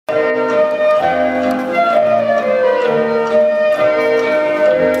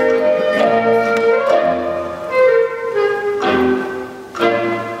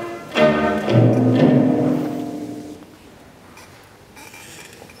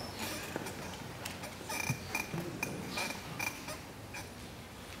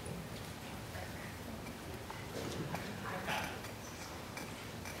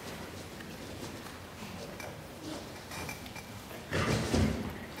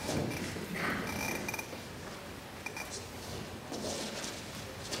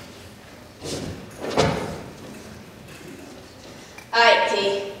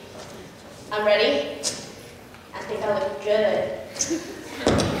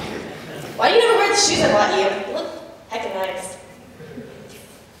Why do you never wear the shoes I bought you? You look heckin' nice.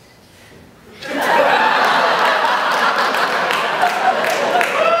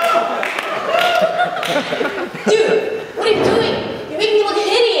 Dude, what are you doing? You make me look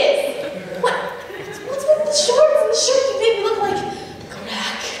hideous. What? What's with the shorts and the shirt? You make me look like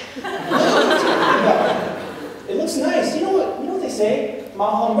crack. It looks nice. You know what they say?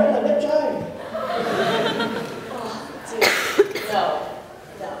 Mahom red lip jive. Oh, dude, no.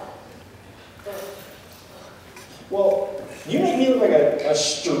 Well, you make me look like a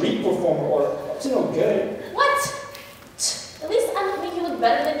street performer or up to no good. What? At least I make you look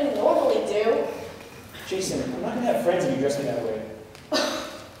better than you normally do. Jason, I'm not gonna have friends if you dress me that way.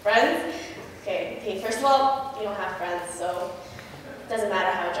 Friends? Okay, first of all, you don't have friends, so it doesn't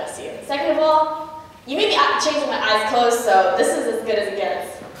matter how I dress you. Second of all, you made me change my eyes closed, so this is as good as it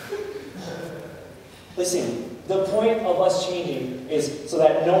gets. Listen, the point of us changing is so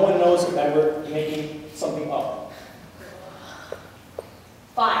that no one knows that we're making something up.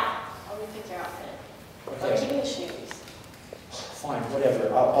 Fine, I'll repick your outfit. Okay. I'll keep the shoes. Fine,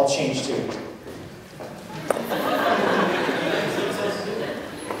 whatever. I'll change too.